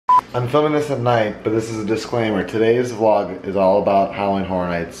I'm filming this at night, but this is a disclaimer. Today's vlog is all about Halloween Horror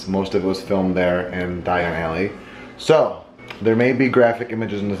Nights. Most of it was filmed there in Diagon Alley. So, there may be graphic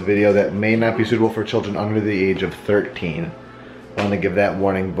images in this video that may not be suitable for children under the age of 13. I want to give that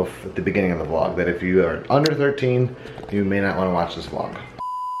warning at the beginning of the vlog, that if you are under 13, you may not want to watch this vlog.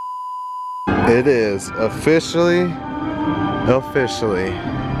 It is officially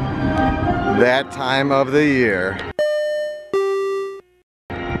that time of the year.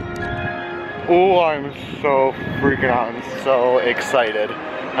 Oh, I'm so freaking out. I'm so excited.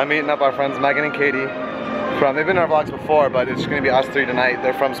 I'm meeting up our friends Megan and Katie they've been in our vlogs before, but it's gonna be us three tonight.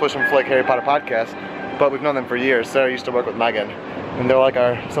 They're from Swish and Flick Harry Potter Podcast, but we've known them for years. Sarah used to work with Megan, and they're like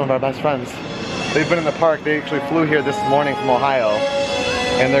some of our best friends. They've been in the park. They actually flew here this morning from Ohio,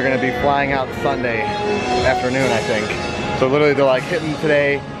 and they're gonna be flying out Sunday afternoon, I think. So literally they're like hitting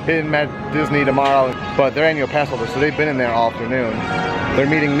Disney tomorrow, but they're annual pass holders, so they've been in there all afternoon. They're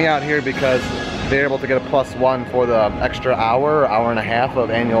meeting me out here because they're able to get a +1 for the extra hour and a half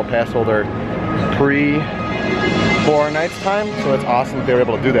of annual pass holder pre-Horror Nights time, so it's awesome that they were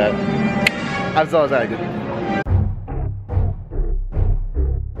able to do that. As well as I did.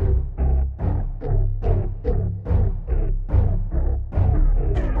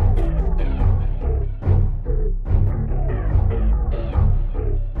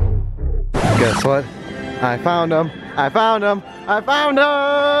 Guess what? I found him! I found him! I found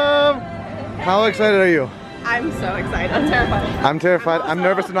him! How excited are you? I'm so excited. I'm terrified. I'm terrified. I'm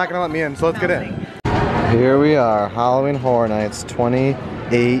nervous they're not gonna let me in, so let's get in. Here we are, Halloween Horror Nights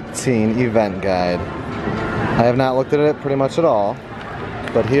 2018 event guide. I have not looked at it pretty much at all,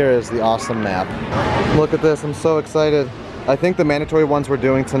 but here is the awesome map. Look at this, I'm so excited. I think the mandatory ones we're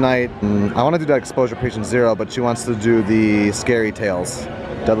doing tonight, I want to do that Exposure Patient Zero, but she wants to do the Scary Tales,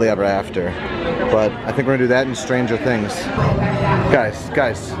 Deadly Ever After. But I think we're gonna do that and Stranger Things.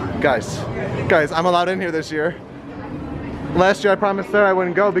 Guys, I'm allowed in here this year. Last year I promised Sarah I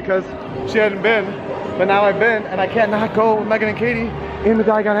wouldn't go because she hadn't been, but now I've been, and I can't not go with Megan and Katie in the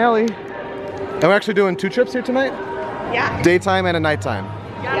Diagon Alley. And we're actually doing 2 trips here tonight? Yeah. Daytime and a nighttime.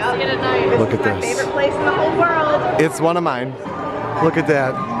 Yeah, see it at night. Look at this. My favorite place in the whole world. It's one of mine. Look at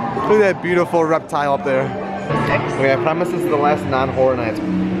that. Look at that beautiful reptile up there. Okay, I promise this is the last non-Horror Nights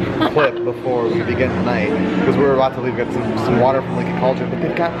clip before we begin tonight, because we're about to leave, get some water from Lake Cauldron, but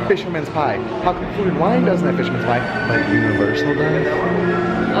they've got Fisherman's Pie. How come Food and Wine doesn't have Fisherman's Pie? Like Universal does?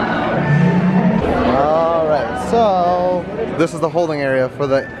 Alright, so this is the holding area for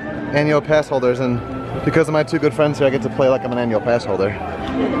the annual pass holders, and because of my 2 good friends here, I get to play like I'm an annual pass holder.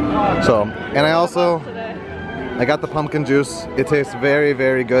 So, and I got the pumpkin juice. It tastes very,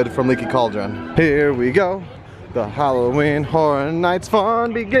 very good from Leaky Cauldron. Here we go. The Halloween Horror Nights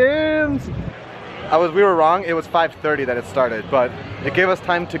fun begins. We were wrong. It was 5:30 that it started, but it gave us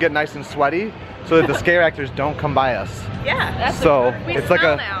time to get nice and sweaty so that the scare actors don't come by us. Yeah, that's so it's like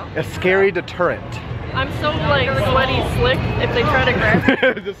a scary deterrent. I'm so like sweaty slick if they try to grab me.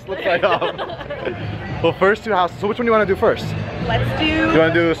 It just slips right off. Well, first 2 houses. So which one do you want to do first? Let's do... You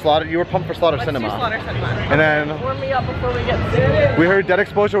want to do Slaughter? You were pumped for Slaughter Sinema. Let's do Slaughter Sinema. And then... Warm me up before we get started. We heard Dead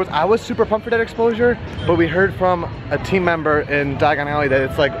Exposure I was super pumped for Dead Exposure, but we heard from a team member in Diagon Alley that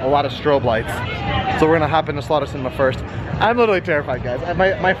it's like a lot of strobe lights. So we're gonna hop into Slaughter Sinema first. I'm literally terrified, guys.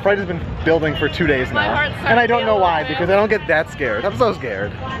 My fright has been building for 2 days now. And I don't know why, because I don't get that scared. I'm so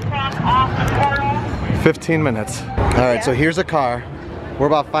scared. 15 minutes. All right, so here's a car. We're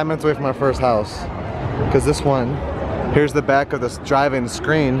about 5 minutes away from our first house. Because this one, here's the back of this drive-in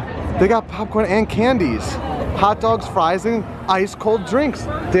screen. They got popcorn and candies. Hot dogs, fries, and ice cold drinks.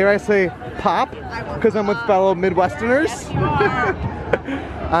 Dare I say pop? Because I'm with fellow Midwesterners.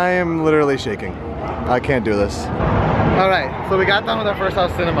 I am literally shaking. I can't do this. All right, so we got done with our first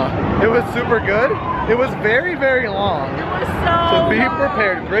house cinema. It was super good. It was very, very long. It was so be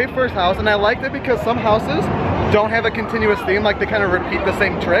prepared. Great first house, and I liked it because some houses don't have a continuous theme, like they kind of repeat the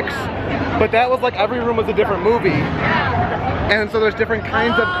same tricks. But that was like every room was a different movie. And so there's different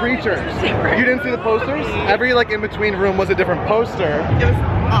kinds of creatures. You didn't see the posters? Every like in between room was a different poster. It was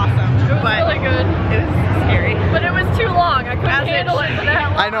awesome. It was really good. It was scary. But it was too long. I couldn't handle it for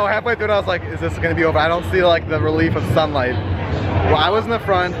that long. I know, halfway through it I was like, is this gonna be over? I don't see like the relief of sunlight. Well, I was in the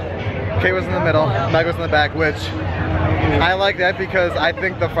front, Kate was in the middle, Meg was in the back, which I like that because I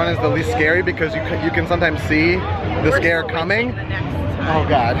think the front is the least scary because you can sometimes see the scare coming. Oh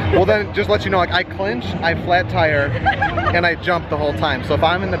God. Well then, just let you know, like I clinch, I flat tire, and I jump the whole time. So if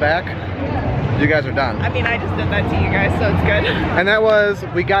I'm in the back, you guys are done. I mean, I just did that to you guys, so it's good. And that was,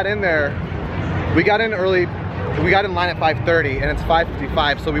 we got in there, we got in early, we got in line at 5:30 and it's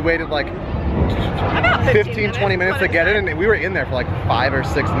 5:55, so we waited like About 15, 20 minutes to get it, and we were in there for like 5 or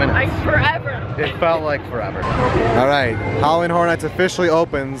 6 minutes. Like forever. It felt like forever. All right, Halloween Horror Nights officially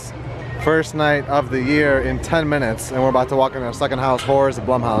opens. First night of the year in 10 minutes, and we're about to walk into our second house, Horrors at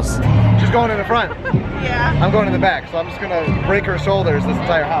Blum House. She's going in the front. Yeah. I'm going in the back, so I'm just gonna break her shoulders this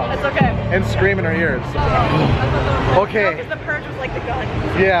entire house. It's okay. And scream in her ears. Okay. Because the purge was like the gun.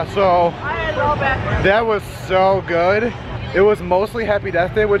 Yeah, so I had it all back. that was so good. It was mostly Happy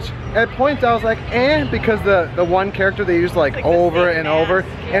Death Day, which at points I was like, eh, because the one character they used like over and over,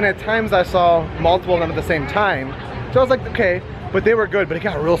 and at times I saw multiple of them at the same time. So I was like, okay. But they were good, but it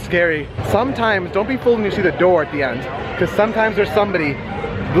got real scary. Sometimes, don't be fooled when you see the door at the end, because sometimes there's somebody,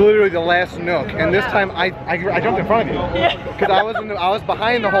 literally the last nook, and this time I jumped in front of you, because I was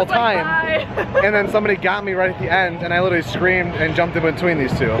behind the whole time, and then somebody got me right at the end, and I literally screamed and jumped in between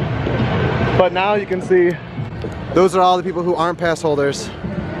these two. But now you can see, those are all the people who aren't pass holders,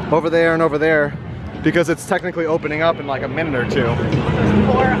 over there and over there, because it's technically opening up in like a minute or two.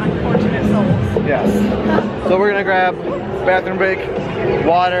 Poor unfortunate souls. Yes. So we're gonna grab bathroom break,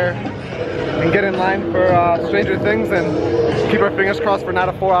 water, and get in line for Stranger Things and keep our fingers crossed for not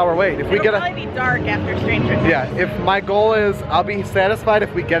a 4-hour wait. If we get It'll probably be dark after Stranger Things. Yeah, if my goal is, I'll be satisfied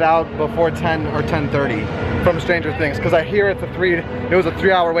if we get out before 10 or 10:30 from Stranger Things, because I hear it was a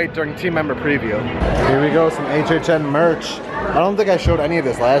 3-hour wait during team member preview. Here we go, some HHN merch. I don't think I showed any of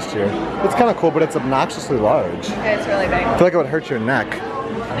this last year. It's kind of cool, but it's obnoxiously large. It's really big. I feel like it would hurt your neck.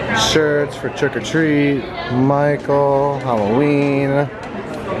 Shirts for trick or treat, Michael, Halloween,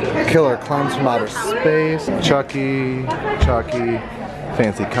 Killer Clowns from Outer Space, Chucky,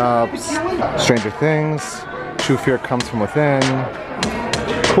 Fancy Cups, Stranger Things, True Fear Comes From Within.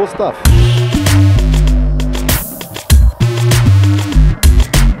 Cool stuff.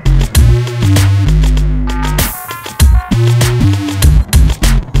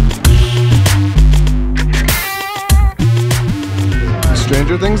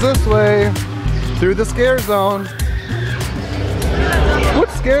 Stranger Things this way, through the scare zone. What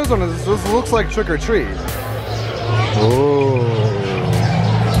scare zone is this? This looks like trick or treat. Oh,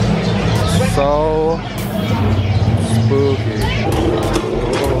 so spooky.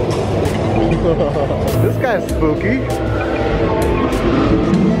 This guy's spooky.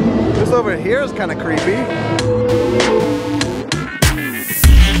 This over here is kind of creepy.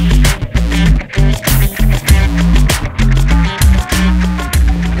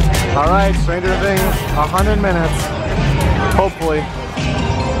 All right, Stranger Things, 100 minutes, hopefully.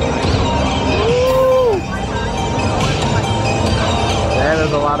 Woo! That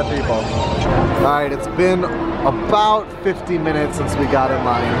is a lot of people. All right, it's been about 50 minutes since we got in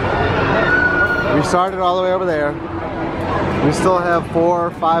line. We started all the way over there. We still have 4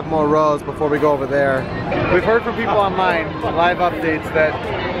 or 5 more rows before we go over there. We've heard from people online, live updates, that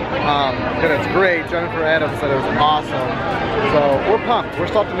it's great. Jennifer Adams said it was awesome. So we're pumped. We're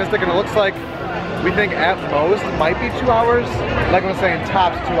still optimistic, and it looks like we think at most it might be 2 hours. Like I was saying,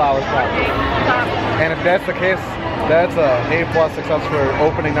 tops 2 hours probably. And if that's the case, that's a A+ success for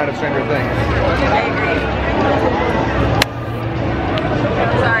opening night of Stranger Things. I agree.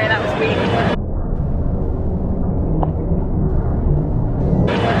 Sorry, that was weak.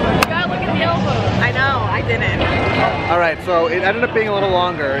 You gotta look at the elbow. I know, I didn't. All right, so it ended up being a little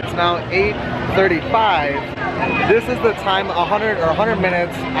longer. It's now 8:35. This is the time, 100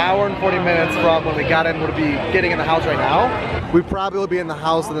 minutes, hour and 40 minutes from when we got in, would be getting in the house right now. We probably will be in the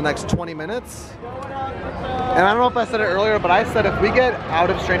house in the next 20 minutes. And I don't know if I said it earlier, but I said if we get out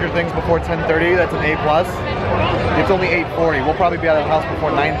of Stranger Things before 10:30, that's an A+. It's only 8:40. We'll probably be out of the house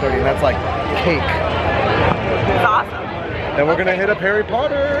before 9:30, and that's like cake. It's awesome. And we're gonna hit up Harry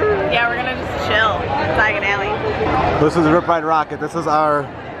Potter. Yeah, we're gonna just chill at Diagon Alley. This is Rip Ride Rocket. This is our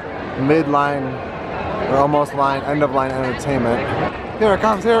midline, or almost line, end of line entertainment. Here it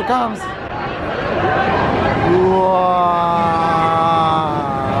comes, here it comes.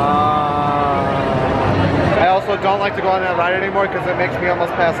 I also don't like to go on that ride anymore because it makes me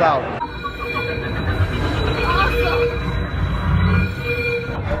almost pass out.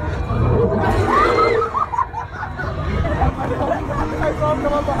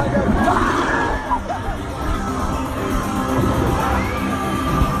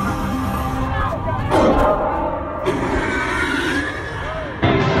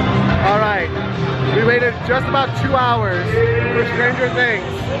 Alright, we waited just about 2 hours for Stranger Things.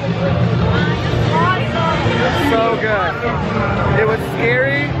 So good. It was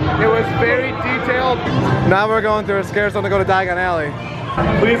scary, it was very detailed. Now we're going through a scare zone to go to Diagon Alley.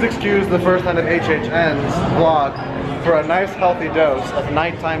 Please excuse the first night of HHN's vlog for a nice healthy dose of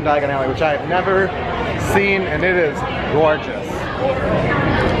nighttime Diagon Alley, which I have never seen, and it is gorgeous.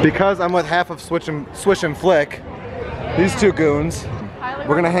 Because I'm with half of Swish and Flick, these two goons,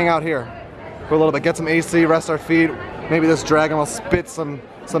 we're gonna hang out here for a little bit, get some AC, rest our feet. Maybe this dragon will spit some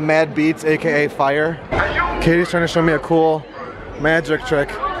mad beats, aka fire. Katie's trying to show me a cool magic trick.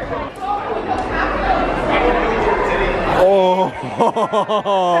 Oh,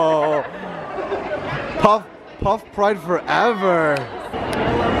 Puff Pride forever.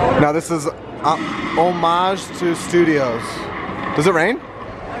 Now this is homage to studios. Does it rain?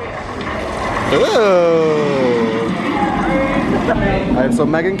 Ooh. Alright, so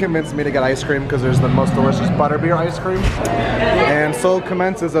Megan convinced me to get ice cream because there's the most delicious butterbeer ice cream. And so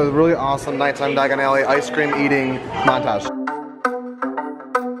commences a really awesome nighttime Diagon Alley ice cream eating montage.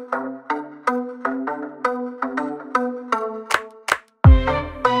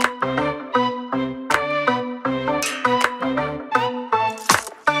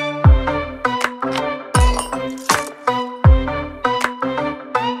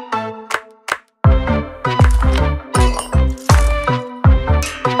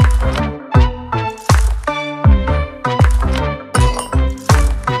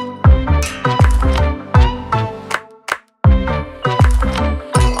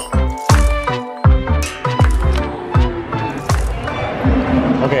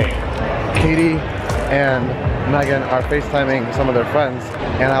 Katie and Megan are FaceTiming some of their friends,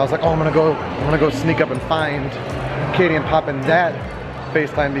 and I was like, oh, I'm gonna go sneak up and find Katie and Pop and Dad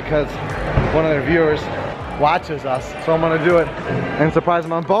FaceTime because one of their viewers watches us, so I'm gonna do it and surprise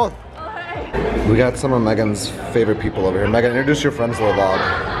them on both. We got some of Megan's favorite people over here. Megan, introduce your friends to the vlog.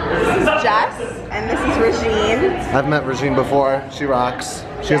 This is Jess, and this is Regine. I've met Regine before. She rocks.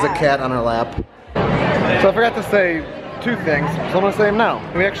 She has a cat on her lap. So I forgot to say two things, so I'm gonna say them now.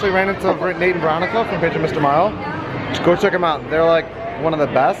 We actually ran into Nate and Veronica from Page of Mr. Mile. Go check them out. They're like one of the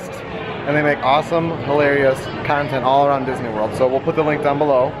best, and they make awesome, hilarious content all around Disney World. So we'll put the link down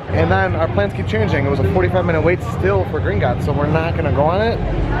below. And then our plans keep changing. It was a 45-minute wait still for Green God, so we're not gonna go on it.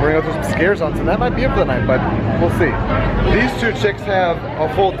 We're gonna go through some scare zones, and that might be it for the night, but we'll see. These two chicks have a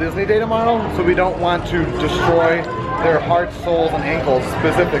full Disney day tomorrow, so we don't want to destroy their hearts, souls, and ankles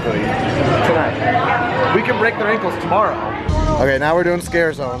specifically tonight. We can break their ankles tomorrow. Okay, now we're doing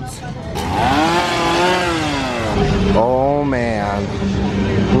scare zones. Oh man,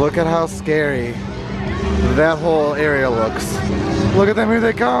 look at how scary that whole area looks. Look at them, here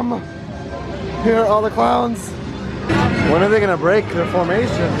they come. Here are all the clowns. When are they gonna break their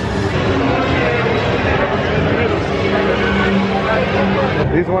formation?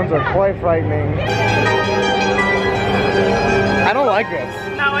 These ones are quite frightening. I don't like this.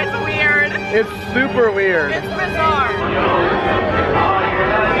 No, it's weird. It's super weird. It's bizarre.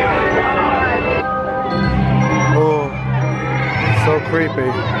 Oh, so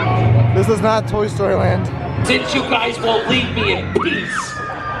creepy. This is not Toy Story Land. Since you guys won't leave me in peace,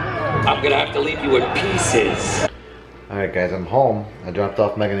 I'm gonna have to leave you in pieces. Alright guys, I'm home. I dropped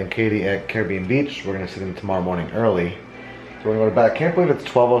off Megan and Katie at Caribbean Beach. We're gonna see them tomorrow morning early. So we're gonna go to bed. I can't believe it's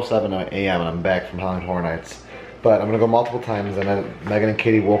 12:07 a.m. and I'm back from Halloween Horror Nights. But I'm gonna go multiple times, and then Megan and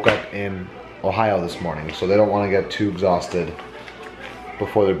Katie woke up in Ohio this morning, so they don't wanna get too exhausted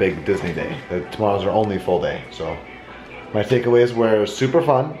before their big Disney day. Tomorrow's their only full day, so. My takeaways were super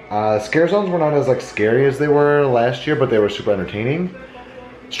fun. Scare zones were not as like scary as they were last year, but they were super entertaining.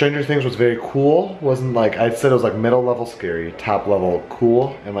 Stranger Things was very cool. Wasn't like, I'd said it was like middle level scary, top level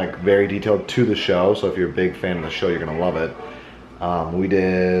cool, and like very detailed to the show. So if you're a big fan of the show, you're gonna love it. We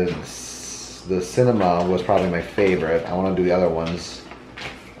did, the Sinema was probably my favorite. I wanna do the other ones.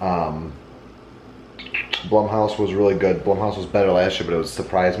 Blum House was really good. Blum House was better last year, but it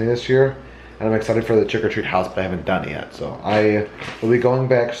surprised me this year. And I'm excited for the Trick or Treat house, but I haven't done it yet. So I will be going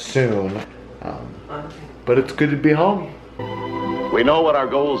back soon. But it's good to be home. We know what our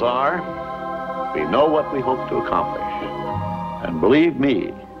goals are. We know what we hope to accomplish. And believe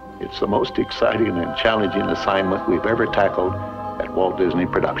me, it's the most exciting and challenging assignment we've ever tackled at Walt Disney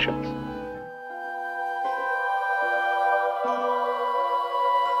Productions.